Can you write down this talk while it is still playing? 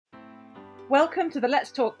Welcome to the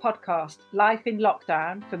Let's Talk podcast, Life in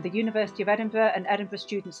Lockdown from the University of Edinburgh and Edinburgh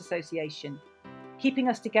Students Association, keeping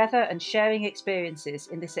us together and sharing experiences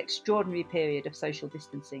in this extraordinary period of social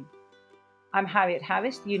distancing. I'm Harriet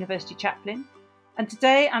Harris, the University Chaplain, and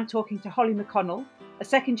today I'm talking to Holly McConnell, a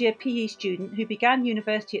second-year PE student who began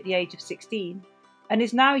university at the age of 16 and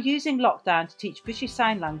is now using lockdown to teach British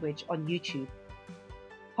Sign Language on YouTube.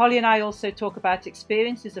 Holly and I also talk about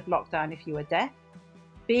experiences of lockdown if you are deaf,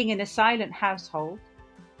 being in a silent household,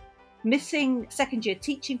 missing second-year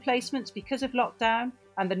teaching placements because of lockdown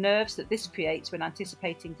and the nerves that this creates when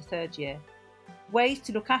anticipating the third year, ways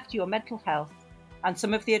to look after your mental health, and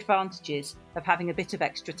some of the advantages of having a bit of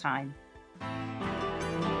extra time.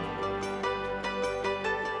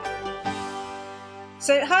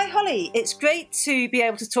 So, hi Holly, it's great to be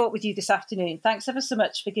able to talk with you this afternoon. Thanks ever so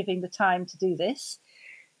much for giving the time to do this.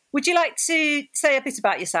 Would you like to say a bit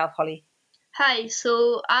about yourself, Holly? Hi,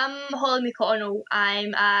 so I'm Holly McConnell.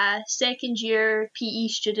 I'm a second year PE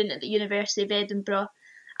student at the University of Edinburgh,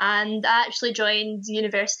 and I actually joined the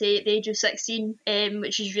university at the age of 16,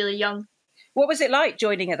 which is really young. What was it like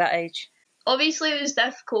joining at that age? Obviously it was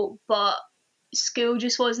difficult, but school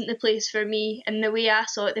just wasn't the place for me, and the way I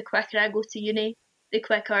saw it, the quicker I go to uni, the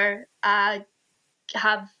quicker I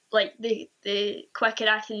have, the quicker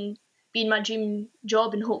I can be in my dream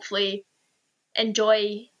job and hopefully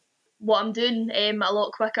enjoy what I'm doing a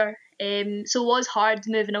lot quicker. So it was hard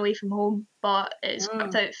moving away from home, but it's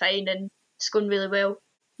worked out fine and it's going really well.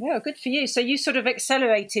 Yeah, good for you. So you sort of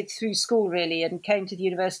accelerated through school really and came to the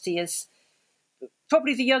university as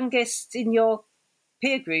probably the youngest in your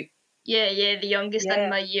peer group. Yeah, the youngest in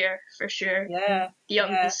my year for sure. Yeah, the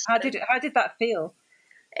youngest. Yeah. How did that feel?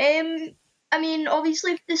 I mean,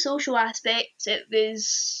 obviously the social aspect, it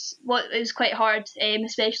was quite hard,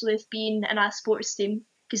 especially with being in a sports team,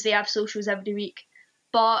 because they have socials every week.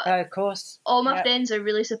 But of course, all my friends are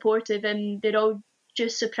really supportive, and they're all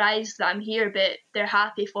just surprised that I'm here, but they're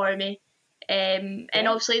happy for me. And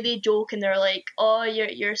obviously they joke and they're like, "Oh,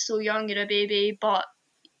 you're so young, you're a baby," but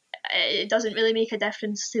it doesn't really make a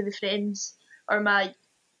difference to the friends or my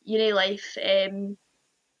uni life.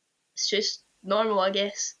 It's just normal, I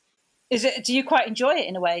guess. Do you quite enjoy it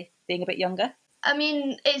in a way, being a bit younger? I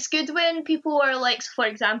mean, it's good when people are like, for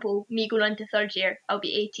example, me going on to third year, I'll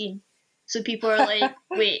be 18. So people are like,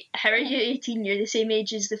 wait, how are you 18? You're the same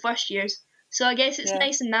age as the first years. So I guess it's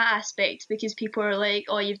nice in that aspect, because people are like,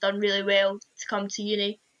 oh, you've done really well to come to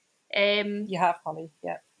uni. You have, Holly,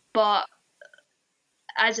 yeah. But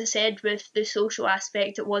as I said, with the social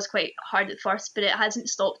aspect, it was quite hard at first, but it hasn't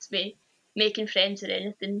stopped me making friends or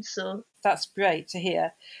anything, so that's great to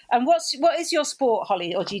hear. And what is your sport,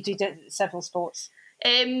 Holly, or do you do several sports?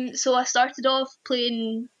 So I started off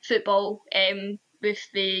playing football with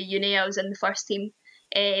the uni. I was in the first team,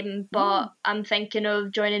 but I'm thinking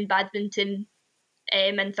of joining badminton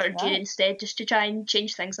in third year instead, just to try and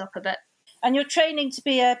change things up a bit. And you're training to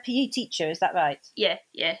be a PE teacher, is that right? Yeah.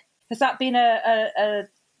 Has that been a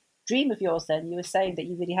dream of yours then? You were saying that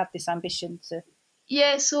you really have this ambition to...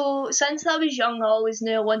 Yeah, so since I was young, I always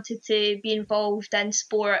knew I wanted to be involved in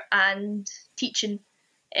sport and teaching.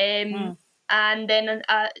 And then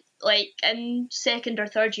in second or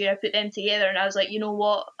third year, I put them together and I was like, you know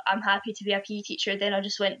what, I'm happy to be a PE teacher. Then I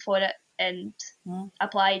just went for it and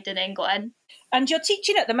applied and then got in. And you're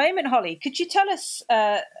teaching at the moment, Holly. Could you tell us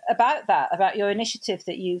about that, about your initiative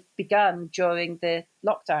that you've begun during the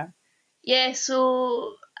lockdown? Yeah,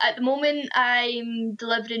 so at the moment I'm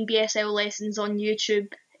delivering BSL lessons on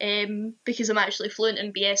YouTube because I'm actually fluent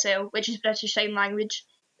in BSL, which is British Sign Language.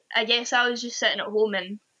 I guess I was just sitting at home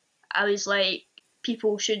and I was like,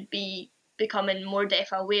 people should be becoming more deaf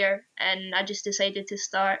aware, and I just decided to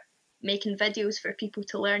start making videos for people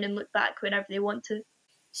to learn and look back whenever they want to.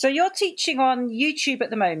 So you're teaching on YouTube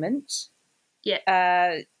at the moment?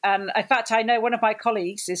 Yeah. And in fact, I know one of my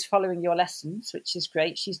colleagues is following your lessons, which is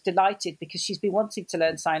great. She's delighted because she's been wanting to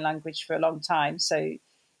learn sign language for a long time. So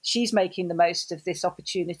she's making the most of this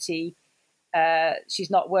opportunity.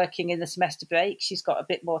 She's not working in the semester break. She's got a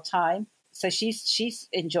bit more time. So she's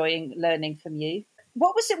enjoying learning from you.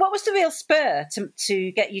 What was the real spur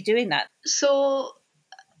to get you doing that? So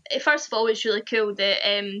first of all, it's really cool that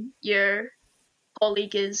your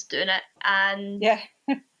colleague is doing it. And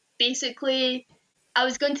basically, I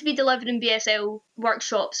was going to be delivering BSL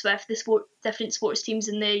workshops with the different sports teams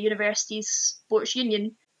in the university's sports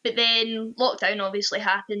union, but then lockdown obviously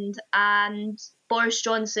happened and Boris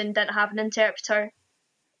Johnson didn't have an interpreter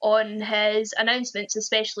on his announcements,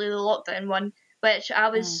 especially the lockdown one, which I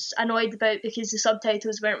was annoyed about because the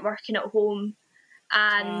subtitles weren't working at home,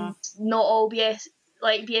 and not all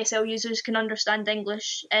like BSL users can understand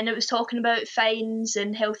English, and it was talking about fines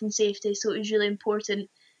and health and safety, so it was really important.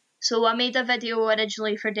 So I made a video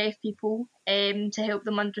originally for deaf people to help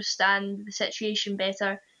them understand the situation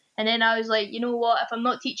better. And then I was like, you know what, if I'm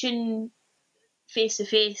not teaching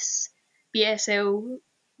face-to-face BSL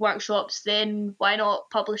workshops, then why not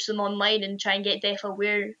publish them online and try and get deaf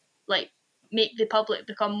aware, like make the public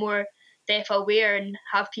become more deaf aware and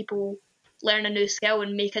have people learn a new skill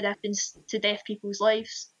and make a difference to deaf people's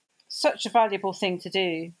lives. Such a valuable thing to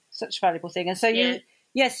do, such a valuable thing. And so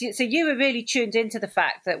so you were really tuned into the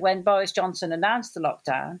fact that when Boris Johnson announced the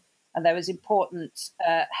lockdown and there was important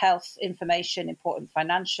health information, important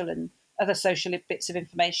financial and other social bits of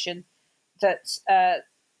information, that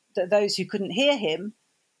those who couldn't hear him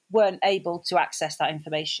weren't able to access that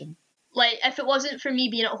information. Like, if it wasn't for me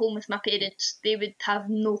being at home with my parents, they would have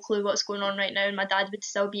no clue what's going on right now, and my dad would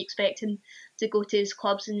still be expecting to go to his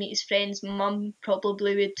clubs and meet his friends. My mum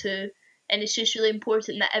probably would too. And it's just really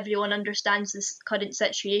important that everyone understands this current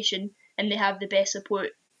situation and they have the best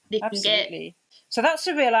support they can get. So that's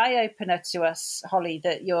a real eye-opener to us, Holly,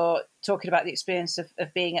 that you're talking about the experience of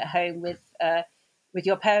being at home with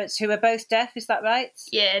your parents who are both deaf, is that right?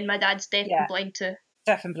 Yeah, and my dad's deaf and blind too.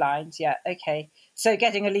 Deaf and blind, yeah, okay. So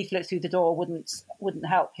getting a leaflet through the door wouldn't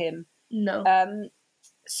help him. No.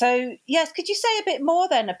 So yes, could you say a bit more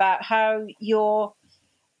then about how your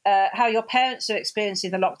parents are experiencing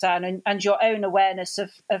the lockdown and your own awareness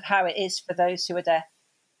of how it is for those who are deaf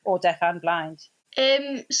or deaf and blind?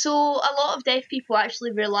 So a lot of deaf people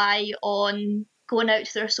actually rely on going out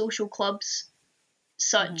to their social clubs,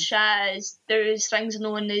 such as there's things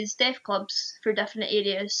known as deaf clubs for different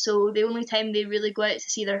areas. So the only time they really go out to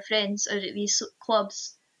see their friends are at these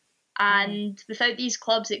clubs. And without these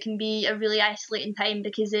clubs, it can be a really isolating time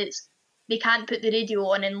because they can't put the radio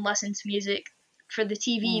on and listen to music. For the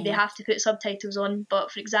TV, they have to put subtitles on.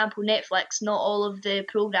 But for example, Netflix, not all of the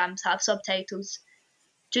programs have subtitles.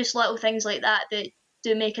 Just little things like that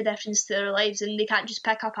do make a difference to their lives, and they can't just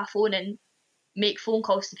pick up a phone and make phone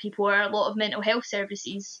calls to people. Or a lot of mental health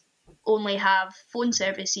services only have phone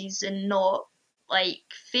services and not like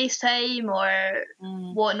FaceTime or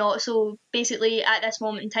whatnot. So basically at this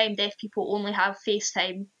moment in time, deaf people only have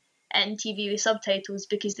FaceTime and TV with subtitles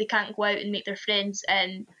because they can't go out and make their friends,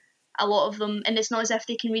 and a lot of them, and it's not as if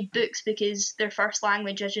they can read books because their first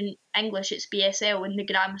language isn't English, it's BSL, and the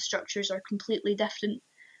grammar structures are completely different.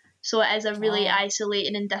 So it is a really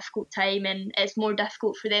isolating and difficult time, and it's more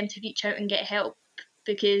difficult for them to reach out and get help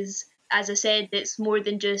because, as I said, it's more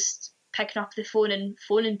than just picking up the phone and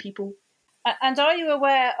phoning people. And are you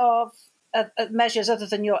aware of measures other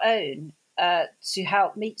than your own to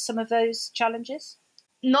help meet some of those challenges?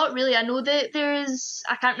 Not really. I know that there's,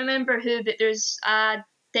 I can't remember who, but there's a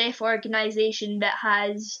deaf organisation that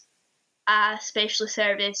has a specialist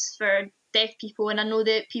service for deaf people, and I know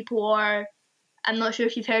that people are, I'm not sure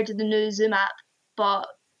if you've heard of the new Zoom app, but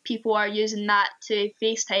people are using that to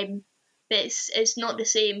FaceTime, but it's not the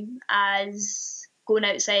same as going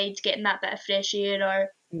outside, getting that bit of fresh air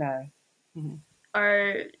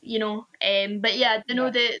or you know, but yeah, I know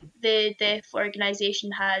that the deaf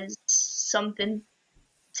organisation has something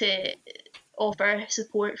to offer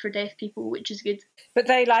support for deaf people, which is good. But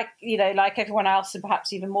they, like everyone else, and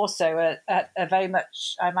perhaps even more so, are very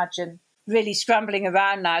much, I imagine, really scrambling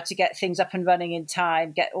around now to get things up and running in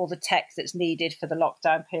time, get all the tech that's needed for the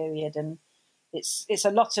lockdown period. And it's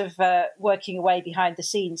a lot of working away behind the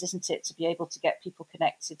scenes, isn't it, to be able to get people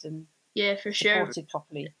connected and supported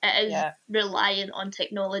properly. It is reliant on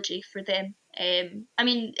technology for them. I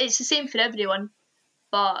mean, it's the same for everyone,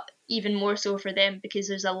 but even more so for them because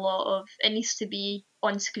there's a lot of, it needs to be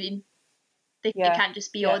on screen. They can't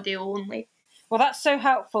just be audio only. Well, that's so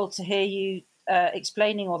helpful to hear you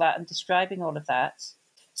explaining all that and describing all of that.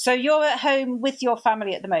 So you're at home with your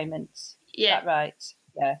family at the moment? Yeah. Is that right?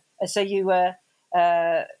 Yeah. So you were,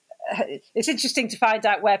 it's interesting to find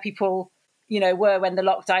out where people, were when the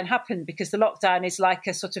lockdown happened, because the lockdown is like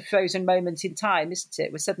a sort of frozen moment in time, isn't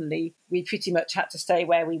it? Where suddenly we pretty much had to stay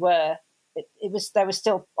where we were. There was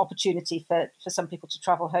still opportunity for some people to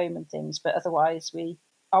travel home and things, but otherwise we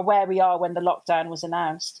are where we are when the lockdown was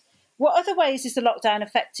announced. What other ways is the lockdown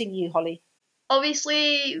affecting you, Holly?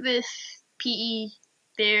 Obviously, with PE,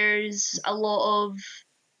 there's a lot of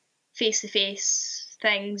face-to-face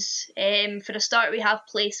things. For a start, we have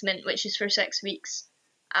placement, which is for 6 weeks,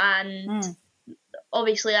 and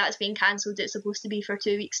obviously that's been cancelled. It's supposed to be for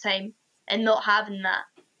 2 weeks' time, and not having that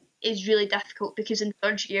is really difficult because in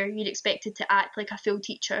third year you'd expected to act like a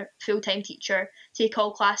full-time teacher, take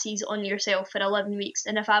all classes on yourself for 11 weeks,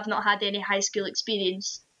 and if I've not had any high school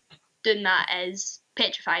experience, doing that is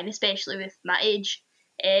petrifying, especially with my age.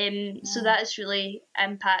 So that has really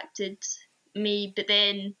impacted me. But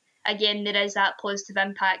then again, there is that positive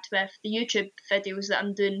impact with the YouTube videos that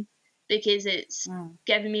I'm doing, because it's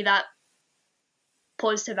giving me that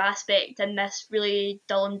positive aspect in this really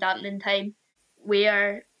dull and dampening time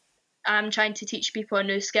where I'm trying to teach people a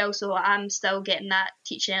new skill, so I'm still getting that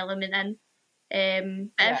teaching element in.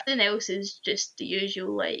 Everything else is just the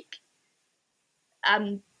usual, like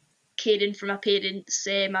I'm caring for my parents,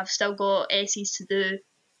 I've still got essays to do.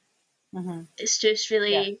 It's just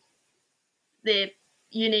really the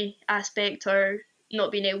uni aspect, or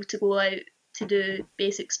not being able to go out to do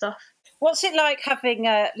basic stuff. What's it like having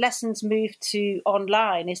lessons moved to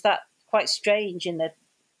online? Is that quite strange in the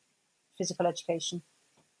physical education?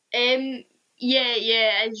 Yeah,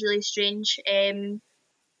 it's really strange.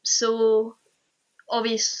 So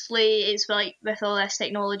obviously it's like with all this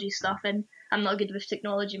technology stuff, and I'm not good with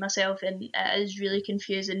technology myself, and it is really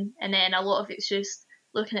confusing. And then a lot of it's just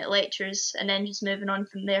looking at lectures and then just moving on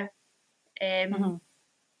from there.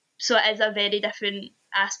 So it is a very different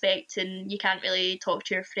aspect, and you can't really talk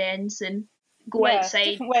to your friends and go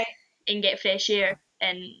outside and get fresh air,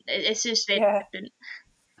 and it's just very different.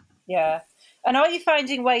 Yeah. And are you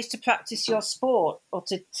finding ways to practice your sport, or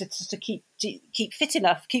to keep fit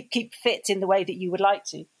enough, keep fit in the way that you would like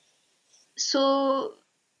to? So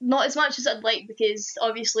not as much as I'd like, because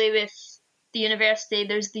obviously with the university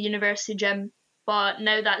there's the university gym, but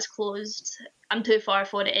now that's closed. I'm too far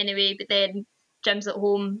for it anyway, but then gyms at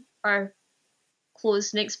home are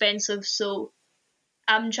closed and expensive, so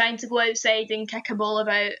I'm trying to go outside and kick a ball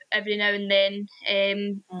about every now and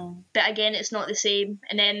then, but again it's not the same.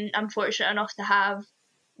 And then I'm fortunate enough to have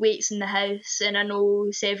weights in the house, and I know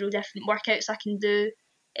several different workouts I can do,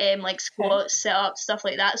 like squats, sit-ups, stuff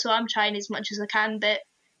like that, so I'm trying as much as I can, but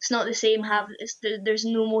it's not the same. There's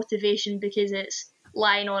no motivation, because it's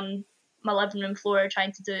lying on my living room floor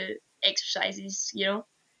trying to do exercises, you know.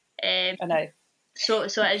 I know. So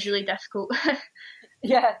it is really difficult.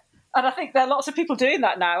 Yeah, and I think there are lots of people doing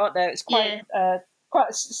that now, aren't there? It's quite quite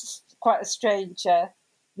a strange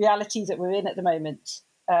reality that we're in at the moment.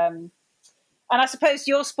 And I suppose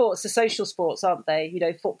your sports are social sports, aren't they? You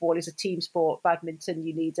know, football is a team sport. Badminton,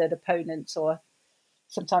 you need an opponent, or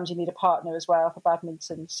sometimes you need a partner as well for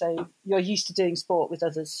badminton. So you're used to doing sport with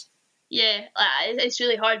others. Yeah, it's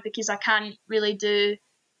really hard because I can't really do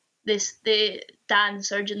the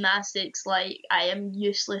dance or gymnastics. Like, I am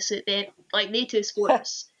useless at the two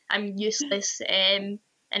sports. I'm useless, and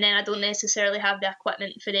then I don't necessarily have the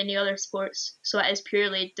equipment for any other sports, so it is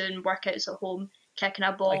purely doing workouts at home, kicking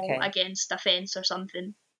a ball against a fence or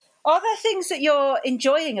something. Are there things that you're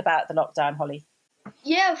enjoying about the lockdown, Holly?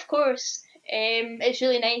 Yeah, of course. It's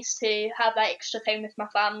really nice to have that extra time with my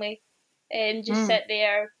family, and just sit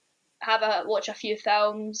there, watch a few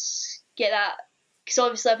films, get that. Because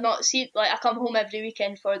obviously I've not seen, I come home every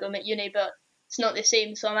weekend for them at uni, but it's not the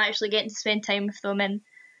same, so I'm actually getting to spend time with them.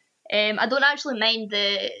 And I don't actually mind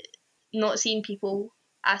the not seeing people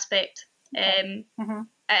aspect. It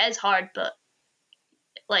is hard, but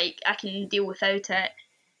I can deal without it.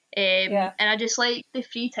 And I just like the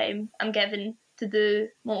free time I'm given to do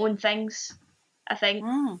my own things, I think.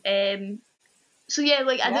 So yeah,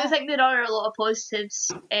 I do think there are a lot of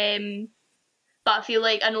positives. But I feel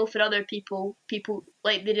like I know for other people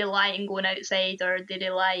they rely on going outside, or they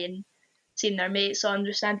rely on seeing their mates. So I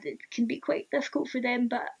understand it can be quite difficult for them,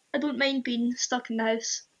 but I don't mind being stuck in the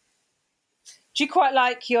house. Do you quite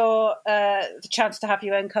like your the chance to have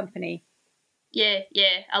your own company? Yeah,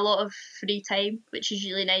 a lot of free time, which is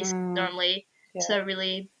really nice. Normally, it's a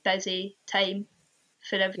really busy time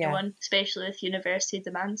for everyone, especially with university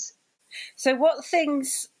demands. So what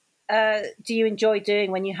things do you enjoy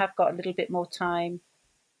doing when you have got a little bit more time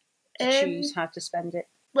to choose how to spend it?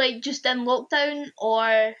 Like just in lockdown,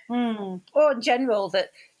 or in general,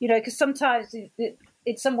 that, you know, because sometimes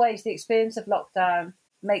in some ways the experience of lockdown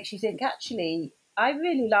makes you think, actually, I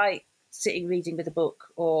really like sitting reading with a book,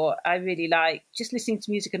 or I really like just listening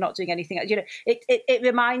to music and not doing anything. You know, it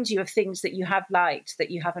reminds you of things that you have liked that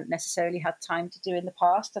you haven't necessarily had time to do in the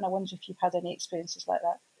past. And I wonder if you've had any experiences like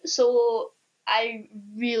that. So I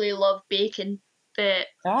really love baking, but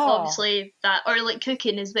obviously that, or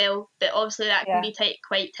cooking as well, but obviously that can be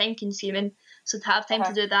quite time consuming. So to have time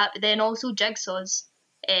to do that, but then also jigsaws.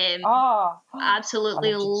 I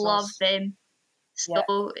absolutely love them.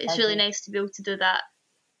 So it's really nice to be able to do that.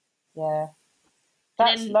 Yeah,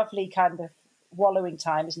 that's lovely kind of wallowing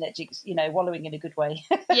time, isn't it? You know, wallowing in a good way.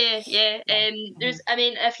 yeah. There's, I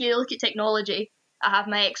mean, if you look at technology, I have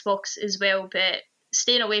my Xbox as well, but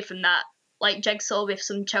staying away from that, like jigsaw with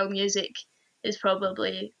some chill music, is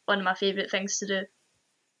probably one of my favourite things to do.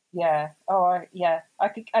 Yeah. Oh, yeah. I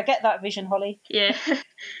get that vision, Holly. Yeah.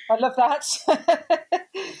 I love that.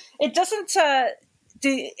 It doesn't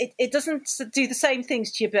it doesn't do the same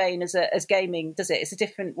things to your brain as gaming, does it? It's a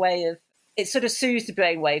different way of. It sort of soothes the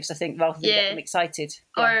brain waves, I think, rather than get them excited.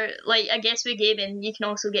 Yeah. Or like, I guess with gaming, you can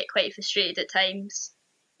also get quite frustrated at times,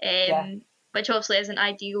 which obviously isn't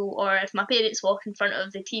ideal. Or if my parents walk in front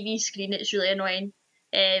of the TV screen, it's really annoying.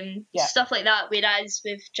 Stuff like that. Whereas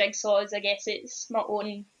with jigsaws, I guess it's my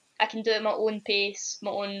own. I can do it at my own pace,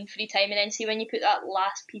 my own free time, and then see when you put that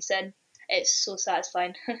last piece in, it's so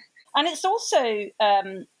satisfying. And it's also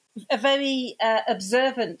a very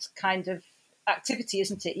observant kind of activity,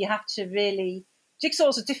 isn't it? You have to really.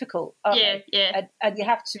 Jigsaws are difficult, aren't they? Yeah. And you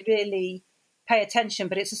have to really pay attention,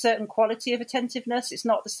 but it's a certain quality of attentiveness. It's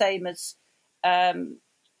not the same as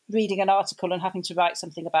reading an article and having to write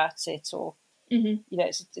something about it, or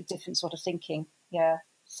it's a different sort of thinking. Yeah,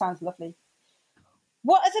 sounds lovely.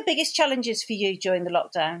 What are the biggest challenges for you during the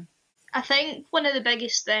lockdown? I think one of the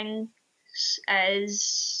biggest things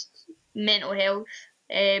is mental health.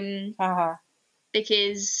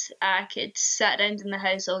 Because I could sit around in the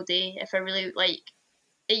house all day if I really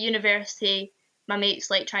at university. My mates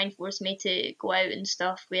try and force me to go out and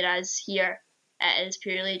stuff, whereas here it is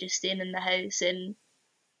purely just staying in the house, and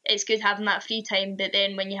it's good having that free time. But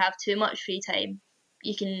then when you have too much free time,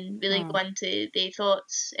 you can really go into the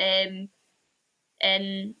thoughts.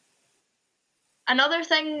 And another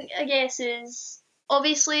thing, I guess, is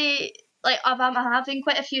obviously I'm having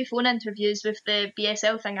quite a few phone interviews with the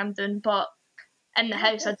BSL thing I'm doing, but in the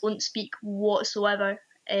house I don't speak whatsoever.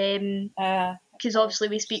 Because obviously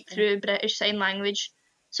we speak through British Sign Language.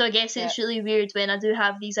 So I guess it's really weird when I do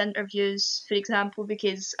have these interviews, for example,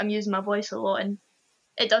 because I'm using my voice a lot, and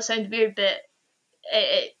it does sound weird, but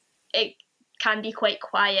it can be quite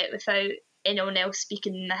quiet without anyone else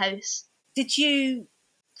speaking in the house. Did you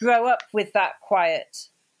grow up with that quiet?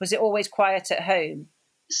 Was it always quiet at home?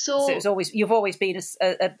 So it was you've always been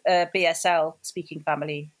a BSL speaking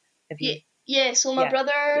family, have you? Yeah, so my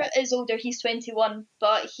brother is older, he's 21,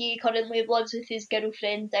 but he currently lives with his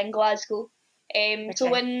girlfriend in Glasgow. So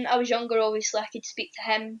when I was younger, obviously I could speak to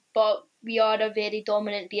him, but we are a very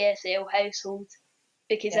dominant BSL household,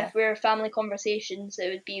 because if we're family conversations, it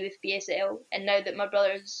would be with BSL. And now that my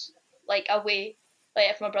brother's away,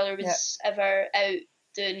 if my brother was ever out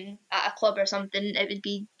doing at a club or something, it would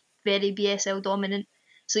be very BSL dominant.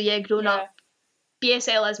 So growing up,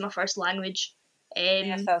 BSL is my first language.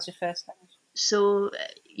 BSL is your first language. So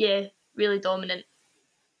really dominant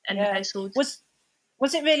in the household.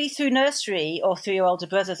 Was it really through nursery or through your older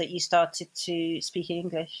brother that you started to speak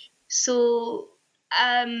English? So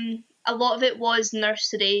a lot of it was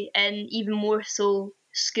nursery, and even more so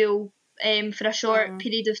school. For a short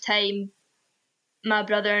period of time, my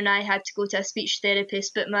brother and I had to go to a speech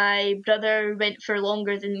therapist, but my brother went for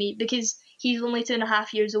longer than me because he's only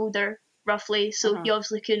 2.5 years older, roughly, so he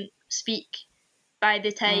obviously couldn't speak by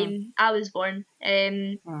the time I was born.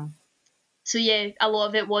 So a lot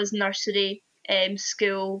of it was nursery,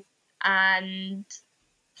 school, and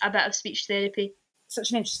a bit of speech therapy.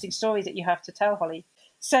 Such an interesting story that you have to tell, Holly.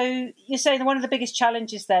 So you're saying that one of the biggest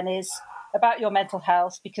challenges then is about your mental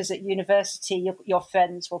health, because at university your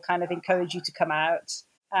friends will kind of encourage you to come out,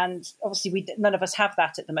 and obviously none of us have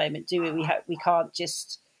that at the moment, do we? We can't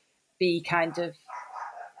just be kind of,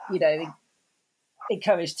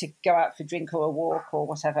 encouraged to go out for a drink or a walk or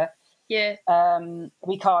whatever. Yeah.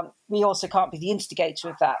 We also can't be the instigator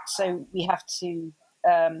of that. So we have to,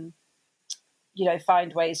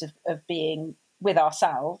 find ways of being with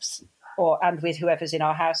ourselves and with whoever's in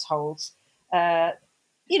our households,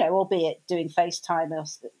 albeit doing FaceTime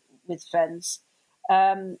with friends.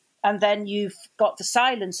 And then you've got the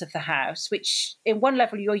silence of the house, which in one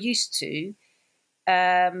level you're used to,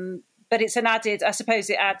 but it's an added, I suppose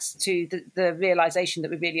it adds to the realisation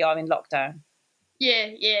that we really are in lockdown.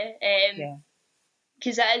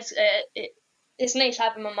 Because it's nice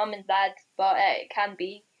having my mum and dad, but it can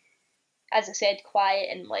be, as I said, quiet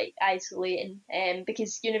and isolating.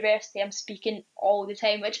 Because university, I'm speaking all the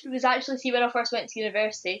time, which was actually, see, when I first went to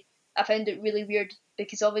university, I found it really weird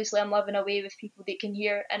because obviously I'm living away with people that can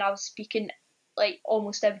hear, and I was speaking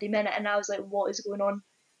almost every minute, and I was like, what is going on?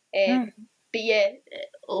 But at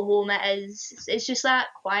home it's just that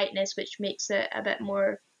quietness which makes it a bit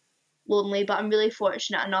more lonely. But I'm really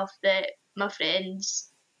fortunate enough that my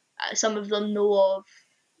friends, some of them know of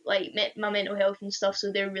my mental health and stuff,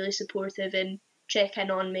 so they're really supportive and check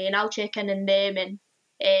in on me, and I'll check in on them,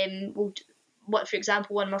 and for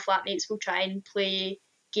example, one of my flatmates will try and play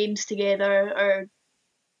games together or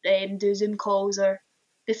do Zoom calls, or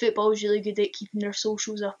the football's really good at keeping their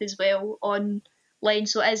socials up as well on line.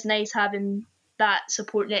 So it is nice having that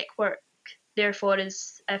support network there for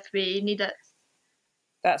us if we need it.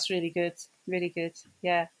 That's really good. Really good.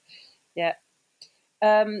 Yeah. Yeah.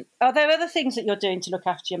 Are there other things that you're doing to look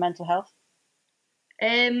after your mental health?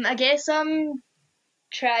 I guess I'm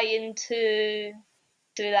trying to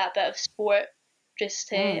do that bit of sport just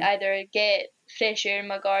to either get fresh air in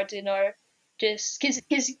my garden or just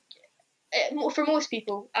because for most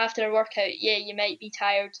people after a workout, yeah, you might be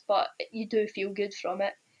tired, but you do feel good from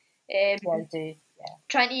it. Yeah, you do. Yeah.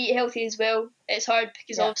 Trying to eat healthy as well. It's hard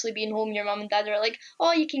because obviously being home, your mum and dad are like,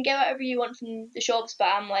 oh, you can get whatever you want from the shops, but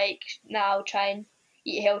I'm like, nah, I'll try and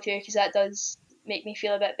eat healthier because that does make me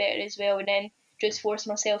feel a bit better as well. And then just force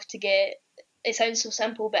myself to get, it sounds so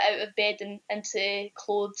simple, but out of bed and into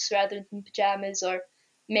clothes rather than pajamas, or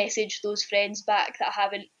message those friends back that I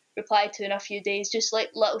haven't replied to in a few days. Just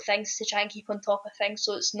like little things to try and keep on top of things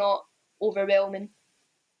so it's not overwhelming.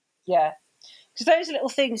 Yeah. Because those little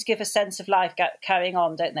things give a sense of life carrying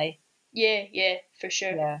on, don't they? Yeah, for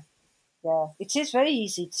sure. Yeah. It is very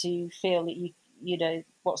easy to feel that you know,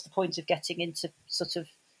 what's the point of getting into sort of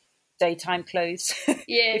daytime clothes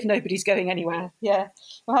if nobody's going anywhere. Yeah.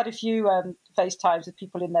 I've had a few FaceTimes with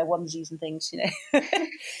people in their onesies and things, you know.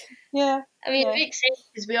 Yeah. I mean, it makes sense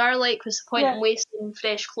because we are like, what's the point in wasting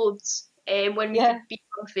fresh clothes when we could be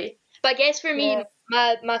comfy? But I guess for me,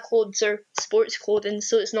 my clothes are sports clothing,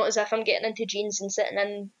 so it's not as if I'm getting into jeans and sitting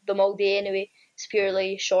in them all day anyway. It's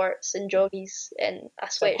purely shorts and joggies and a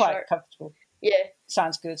sweatshirt. So quite comfortable. Yeah.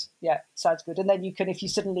 Sounds good. Yeah, sounds good. And then you can, if you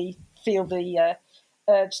suddenly feel the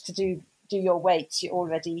urge to do your weights, you're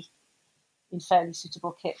already in fairly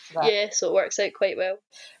suitable kit for that. Yeah, so it works out quite well.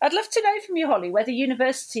 I'd love to know from you, Holly, whether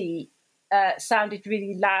university sounded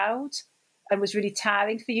really loud and was really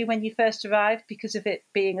tiring for you when you first arrived because of it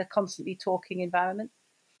being a constantly talking environment.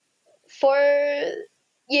 For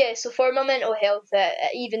my mental health,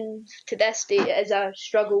 even to this day, it is a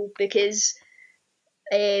struggle because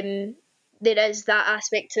there is that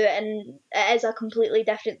aspect to it, and it is a completely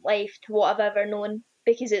different life to what I've ever known,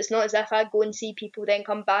 because it's not as if I go and see people then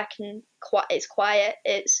come back and it's quiet.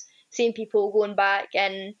 It's seeing people going back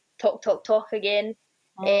and talk again.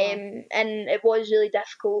 And it was really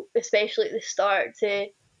difficult, especially at the start, to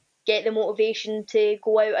get the motivation to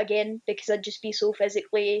go out again, because I'd just be so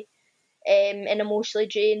physically and emotionally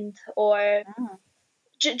drained, or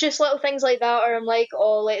just little things like that, or I'm like,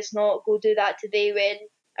 oh, let's not go do that today when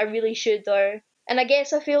I really should. And I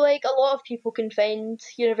guess I feel like a lot of people can find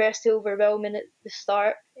university overwhelming at the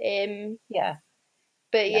start. But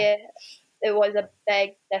it was a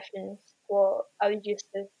big difference to what I was used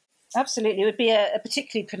to. Absolutely. It would be a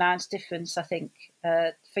particularly pronounced difference, I think,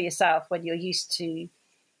 for yourself when you're used to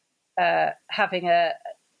having a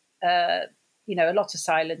lot of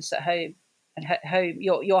silence at home, and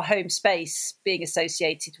your home space being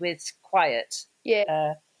associated with quiet.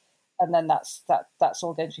 Yeah. And then that's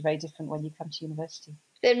all going to be very different when you come to university.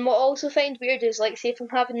 Then what I also find weird is, like, say if I'm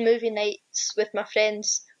having movie nights with my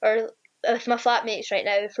friends or with my flatmates right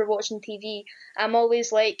now, if we're watching TV, I'm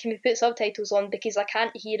always like, can we put subtitles on, because I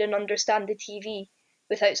can't hear and understand the TV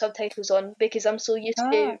without subtitles on, because I'm so used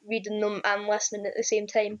to reading them and listening at the same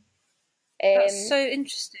time. That's so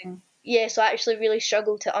interesting. Yeah, so I actually really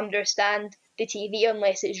struggle to understand the TV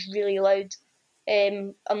unless it's really loud,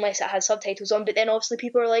 unless it has subtitles on. But then obviously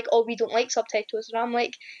people are like, oh, we don't like subtitles. And I'm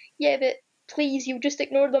like, yeah, but please, you'll just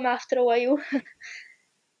ignore them after a while.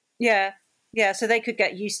 Yeah, so they could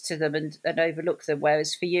get used to them and overlook them,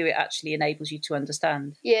 whereas for you it actually enables you to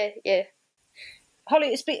understand. Yeah.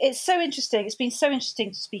 Holly, it's so interesting. It's been so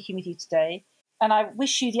interesting speaking with you today, and I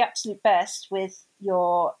wish you the absolute best with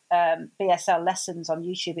your BSL lessons on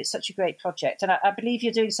YouTube. It's such a great project, and I believe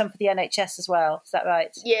you're doing some for the NHS as well. Is that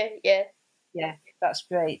right? Yeah, that's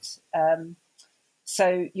great.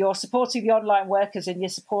 So you're supporting the online workers, and you're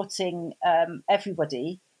supporting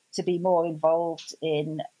everybody to be more involved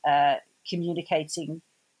in communicating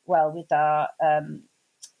well with our,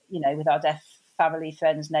 with our deaf family,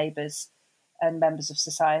 friends, neighbours, and members of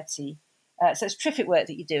society. So it's terrific work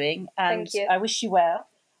that you're doing, and thank you. I wish you well.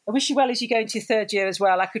 I wish you well as you go into your third year as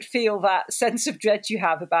well. I could feel that sense of dread you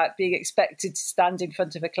have about being expected to stand in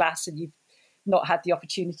front of a class and you've not had the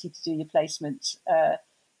opportunity to do your placement.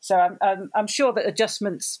 So I'm sure that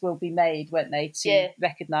adjustments will be made, won't they, to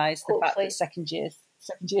recognise the fact that second years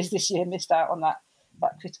this year missed out on that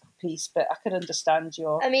critical piece. But I can understand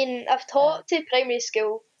your... I mean, I've taught to primary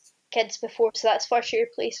school kids before, so that's first year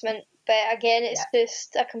placement. But again, it's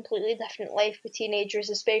just a completely different life with teenagers,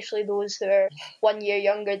 especially those who are 1 year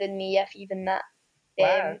younger than me, if even that.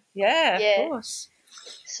 Wow. Of course.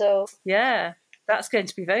 So... Yeah, that's going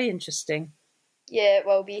to be very interesting. Yeah, it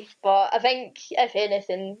will be. But I think, if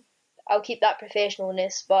anything, I'll keep that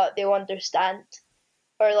professionalness, but they'll understand.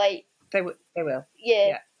 Or like... They will.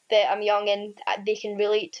 Yeah, that I'm young and they can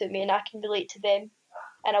relate to me and I can relate to them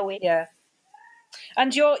in a way. Yeah.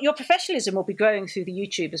 And your professionalism will be growing through the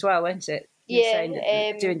YouTube as well, won't it? You're saying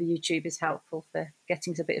that doing the YouTube is helpful for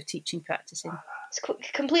getting a bit of teaching practice in. It's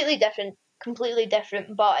completely different,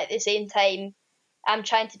 but at the same time, I'm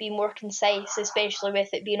trying to be more concise, especially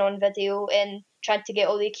with it being on video and trying to get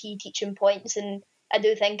all the key teaching points. And I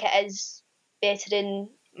do think it is bettering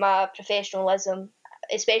my professionalism,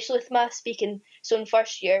 especially with my speaking. So in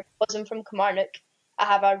first year, because I'm from Kilmarnock, I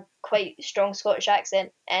have a quite strong Scottish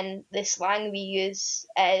accent, and the slang we use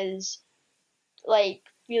is like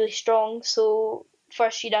really strong. So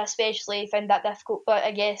first year I especially found that difficult, but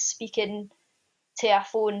I guess speaking to a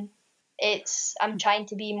phone, I'm trying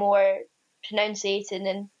to be more pronunciating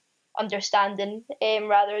and understanding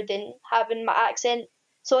rather than having my accent.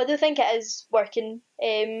 So I do think it is working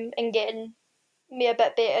and getting me a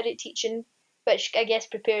bit better at teaching, which I guess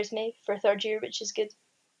prepares me for third year, which is good.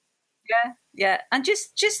 Yeah, and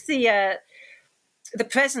just the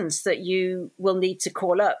presence that you will need to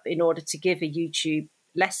call up in order to give a YouTube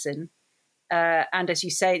lesson, and as you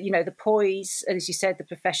say, the poise, and as you said, the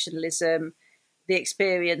professionalism, the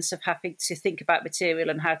experience of having to think about material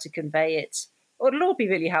and how to convey it. It'll all be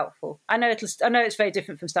really helpful. I know it's very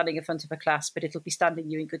different from standing in front of a class, but it'll be standing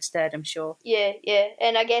you in good stead, I'm sure. Yeah,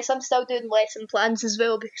 and I guess I'm still doing lesson plans as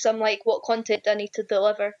well because I'm like, what content do I need to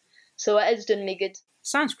deliver? So it is doing me good.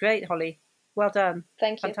 Sounds great, Holly. Well done.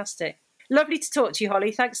 Thank you. Fantastic. Lovely to talk to you,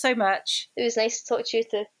 Holly. Thanks so much. It was nice to talk to you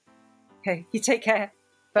too. Okay, you take care.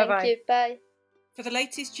 Bye-bye. Thank you. Bye. For the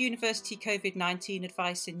latest university COVID-19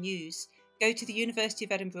 advice and news, go to the University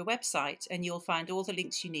of Edinburgh website and you'll find all the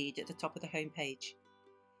links you need at the top of the homepage.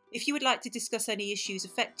 If you would like to discuss any issues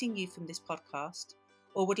affecting you from this podcast,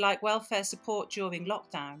 or would like welfare support during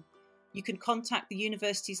lockdown, you can contact the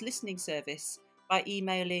university's listening service by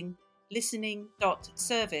emailing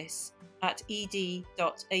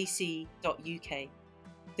listening.service@ed.ac.uk.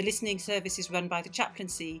 The listening service is run by the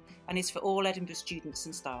chaplaincy and is for all Edinburgh students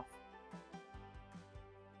and staff.